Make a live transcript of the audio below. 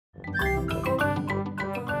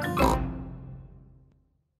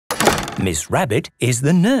Miss Rabbit is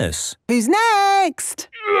the nurse. Who's next?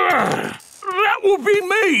 That will be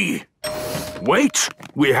me. Wait,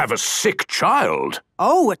 we have a sick child.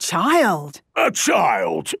 Oh, a child. A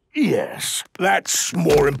child, yes. That's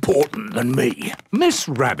more important than me. Miss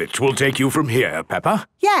Rabbit will take you from here, Peppa.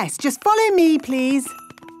 Yes, just follow me, please.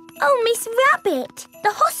 Oh, Miss Rabbit,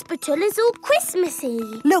 the hospital is all Christmassy.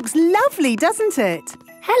 Looks lovely, doesn't it?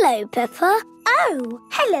 Hello, Peppa. Oh,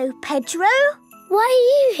 hello, Pedro. Why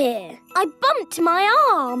are you here? I bumped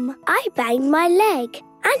my arm. I banged my leg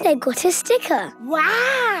and I got a sticker.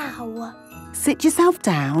 Wow! Sit yourself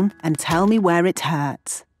down and tell me where it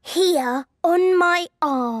hurts. Here, on my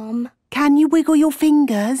arm. Can you wiggle your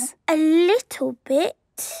fingers? A little bit.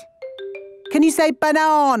 Can you say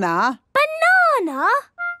banana? Banana?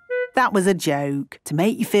 That was a joke, to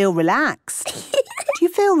make you feel relaxed. Do you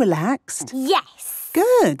feel relaxed? Yes.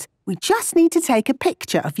 Good. We just need to take a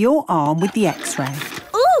picture of your arm with the X-ray.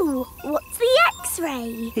 Ooh, what's the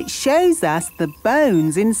X-ray? It shows us the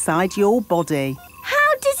bones inside your body.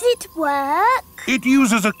 How does it work? It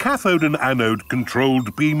uses a cathode and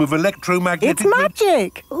anode-controlled beam of electromagnetic... It's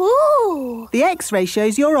magic! Ooh! The X-ray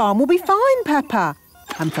shows your arm will be fine, Peppa.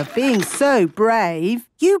 And for being so brave,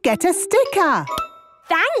 you get a sticker.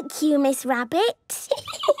 Thank you, Miss Rabbit.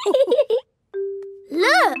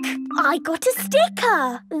 Look, I got a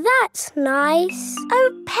sticker. That's nice.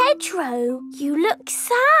 Oh, Pedro, you look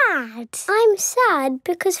sad. I'm sad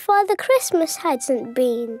because Father Christmas hasn't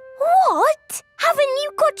been. What? Haven't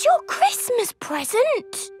you got your Christmas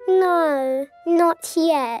present? No, not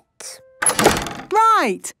yet.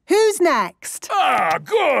 Right, who's next? Ah,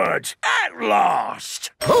 good. At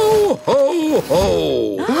last. Ho, ho,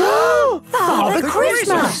 ho. Father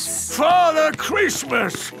Christmas! Father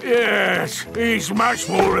Christmas. Yes, he's much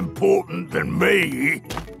more important than me.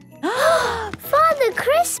 Father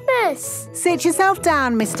Christmas! Sit yourself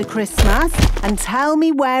down, Mr. Christmas, and tell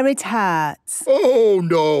me where it hurts. Oh,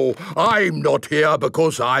 no. I'm not here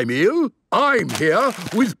because I'm ill. I'm here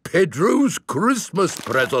with Pedro's Christmas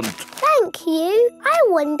present. Thank you. I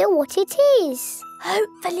wonder what it is.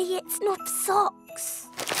 Hopefully it's not socks.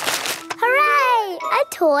 Hooray!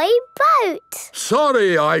 A toy boat.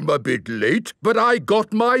 Sorry I'm a bit late, but I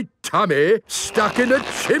got my tummy stuck in a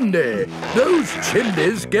chimney. Those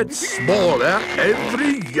chimneys get smaller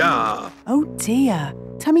every year. Oh, dear.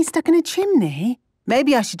 Tummy stuck in a chimney?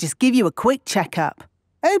 Maybe I should just give you a quick checkup.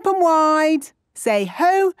 Open wide. Say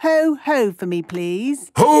ho, ho, ho for me,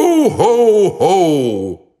 please. Ho, ho,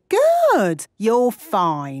 ho. Good. You're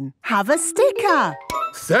fine. Have a sticker.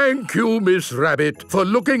 Thank you, Miss Rabbit, for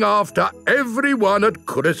looking after everyone at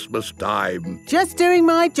Christmas time. Just doing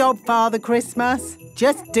my job, Father Christmas.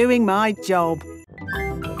 Just doing my job.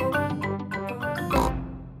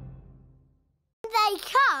 They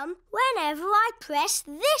come whenever I press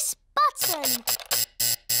this button.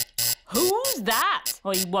 Who's that,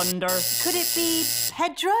 I wonder? Could it be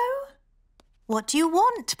Pedro? What do you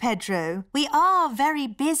want, Pedro? We are very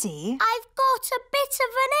busy. I've got a bit of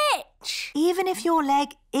an itch. Even if your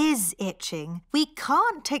leg is itching, we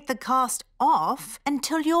can't take the cast off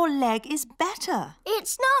until your leg is better.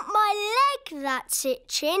 It's not my leg that's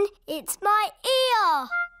itching, it's my ear.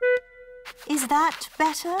 Is that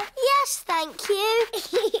better? Yes, thank you.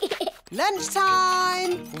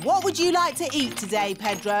 Lunchtime! What would you like to eat today,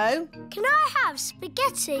 Pedro? Can I have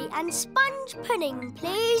spaghetti and sponge pudding,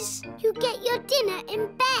 please? You get your dinner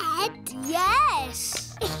in bed?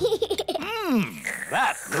 Yes.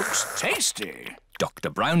 That looks tasty.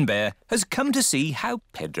 Dr. Brown Bear has come to see how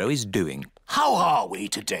Pedro is doing. How are we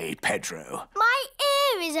today, Pedro? My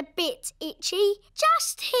ear is a bit itchy,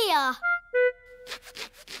 just here.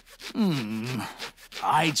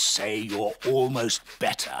 I'd say you're almost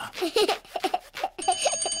better.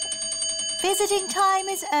 Visiting time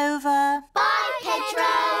is over. Bye,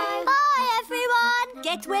 Pedro. Bye, everyone.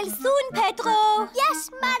 Get well soon, Pedro. Yes,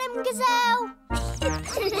 Madam Gazelle.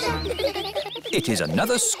 It is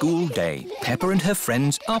another school day. Peppa and her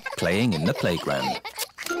friends are playing in the playground.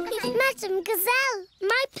 Madam Gazelle,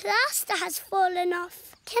 my plaster has fallen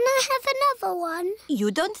off. Can I have another one?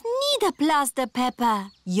 You don't need a plaster,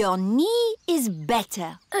 Peppa. Your knee is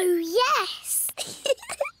better. Oh, yes.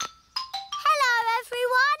 Hello,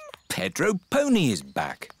 everyone. Pedro Pony is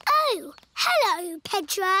back. Oh, hello,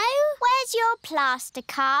 Pedro. Where's your plaster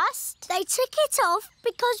cast? They took it off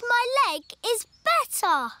because my leg is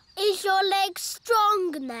better. Is your leg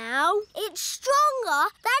strong now? It's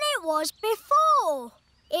stronger than it was before.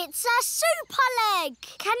 It's a super leg.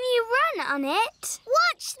 Can you run on it?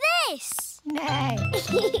 Watch this. No.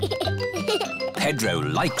 Pedro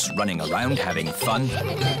likes running around having fun.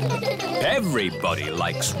 Everybody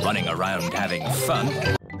likes running around having fun.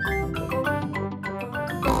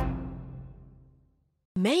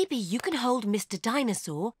 hold Mr.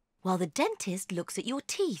 Dinosaur while the dentist looks at your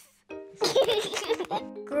teeth.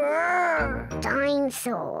 Grrr,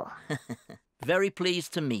 dinosaur. Very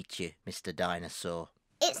pleased to meet you, Mr. Dinosaur.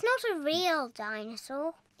 It's not a real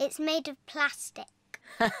dinosaur. It's made of plastic.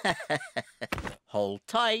 Hold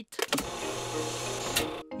tight.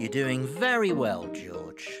 You're doing very well,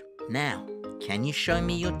 George. Now, can you show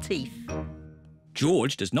me your teeth?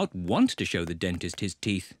 George does not want to show the dentist his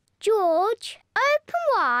teeth. George, open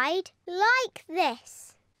wide like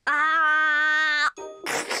this. Ah!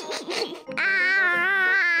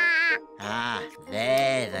 Ah! Ah,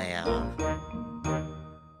 there they are.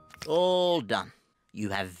 All done. You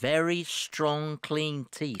have very strong, clean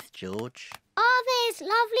teeth, George. Are they as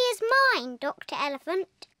lovely as mine, Dr.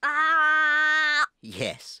 Elephant? Ah!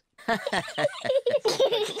 Yes.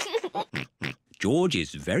 George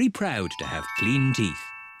is very proud to have clean teeth.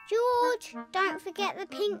 George, don't forget the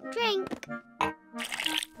pink drink.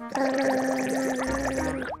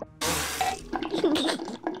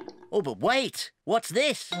 Oh, but wait! What's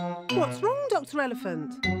this? What's wrong, Dr.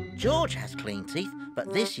 Elephant? George has clean teeth,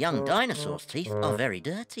 but this young dinosaur's teeth are very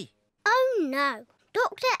dirty. Oh, no.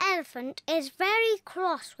 Dr. Elephant is very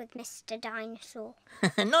cross with Mr. Dinosaur.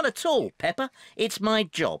 Not at all, Peppa. It's my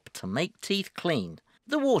job to make teeth clean.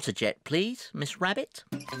 The water jet, please, Miss Rabbit.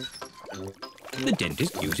 The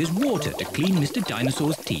dentist uses water to clean Mr.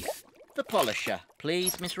 Dinosaur's teeth. The polisher,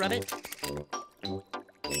 please, Miss Rabbit.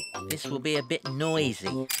 This will be a bit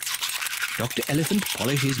noisy. Dr. Elephant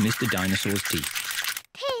polishes Mr. Dinosaur's teeth.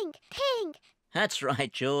 Pink, pink. That's right,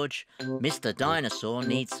 George. Mr. Dinosaur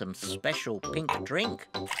needs some special pink drink.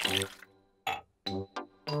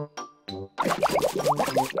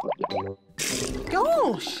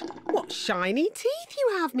 Gosh, what shiny teeth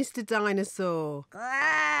you have, Mr. Dinosaur.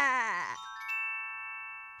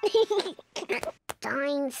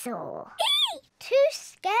 Dinosaur. Too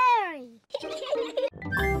scary.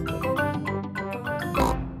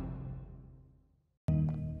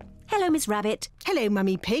 Hello, Miss Rabbit. Hello,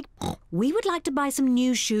 Mummy Pig. We would like to buy some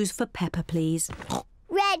new shoes for Peppa, please.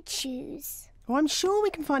 Red shoes. Oh, I'm sure we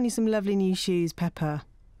can find you some lovely new shoes, Peppa.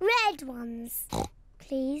 Red ones,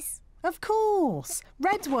 please. Of course,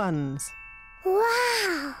 red ones.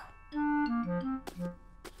 Wow.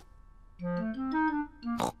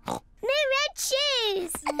 New red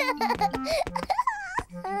shoes.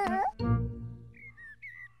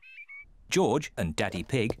 George and Daddy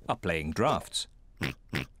Pig are playing drafts.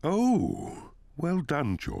 Oh, well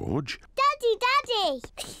done, George. Daddy.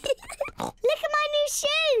 Look at my new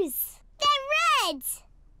shoes. They're red.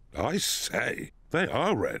 I say, they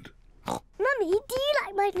are red. Mummy, do you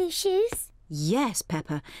like my new shoes? Yes,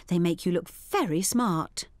 Peppa. They make you look very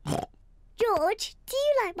smart. George, do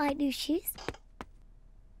you like my new shoes?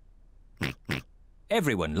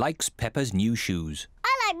 Everyone likes Peppa's new shoes. I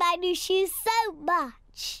like my new shoes so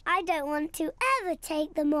much. I don't want to ever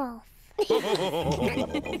take them off.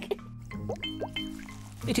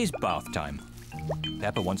 It is bath time.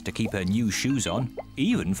 Peppa wants to keep her new shoes on,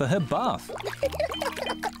 even for her bath.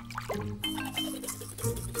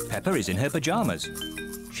 Peppa is in her pyjamas.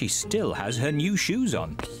 She still has her new shoes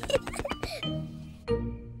on.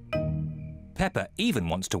 Peppa even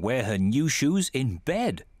wants to wear her new shoes in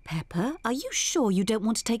bed. Peppa, are you sure you don't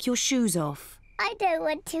want to take your shoes off? I don't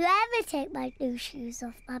want to ever take my new shoes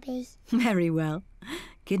off, Mummy. Very well.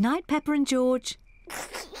 Good night, Peppa and George.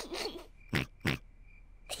 Good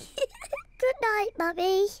night,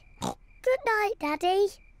 Mummy. Good night, Daddy.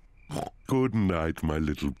 Good night, my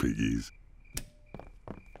little piggies.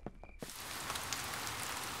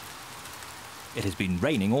 It has been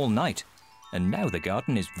raining all night, and now the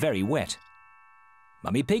garden is very wet.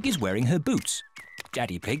 Mummy Pig is wearing her boots.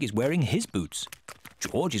 Daddy Pig is wearing his boots.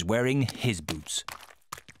 George is wearing his boots.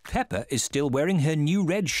 Peppa is still wearing her new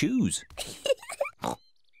red shoes.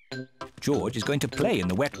 George is going to play in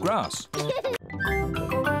the wet grass.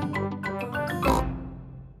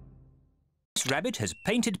 Miss Rabbit has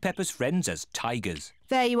painted Peppa's friends as tigers.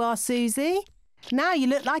 There you are, Suzy. Now you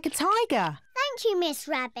look like a tiger. Thank you, Miss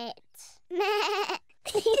Rabbit.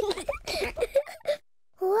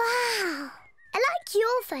 Wow. I like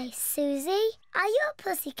your face, Suzy. Are you a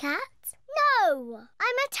pussycat? No,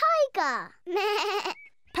 I'm a tiger.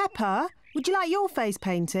 Peppa, would you like your face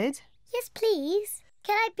painted? Yes, please.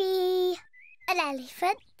 Can I be an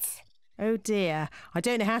elephant? Oh dear, I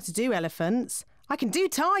don't know how to do elephants. I can do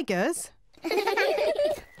tigers.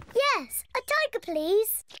 Yes, a tiger,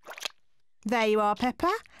 please. There you are,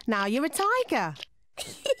 Peppa. Now you're a tiger.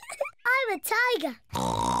 I'm a tiger.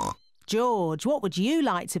 George, what would you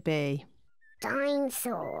like to be?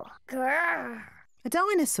 Dinosaur. Grrr. A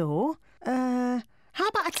dinosaur? How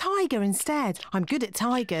about a tiger instead? I'm good at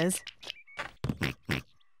tigers.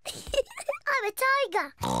 I'm a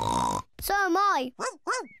tiger. So am I.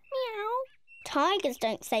 Meow. Tigers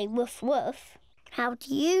don't say woof woof. How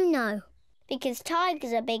do you know? Because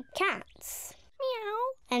tigers are big cats. Meow.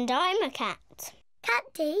 And I'm a cat.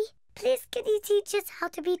 Catty, please can you teach us how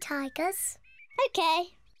to be tigers?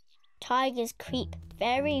 OK. Tigers creep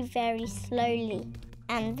very, very slowly.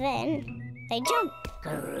 And then they jump.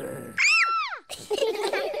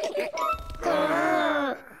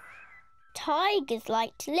 Tigers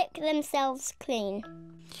like to lick themselves clean.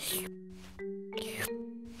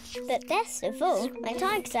 But best of all, when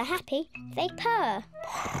tigers are happy, they purr.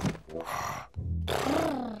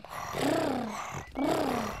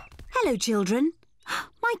 Hello, children.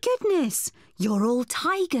 My goodness, you're all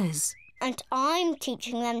tigers. And I'm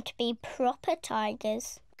teaching them to be proper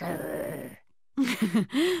tigers.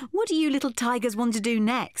 What do you little tigers want to do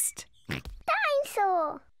next?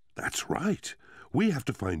 Dinosaur! That's right. We have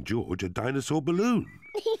to find George a dinosaur balloon.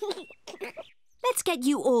 Let's get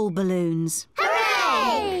you all balloons.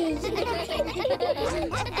 Hooray!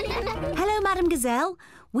 Hello, Madam Gazelle.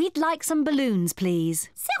 We'd like some balloons, please.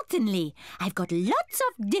 Certainly. I've got lots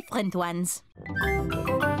of different ones.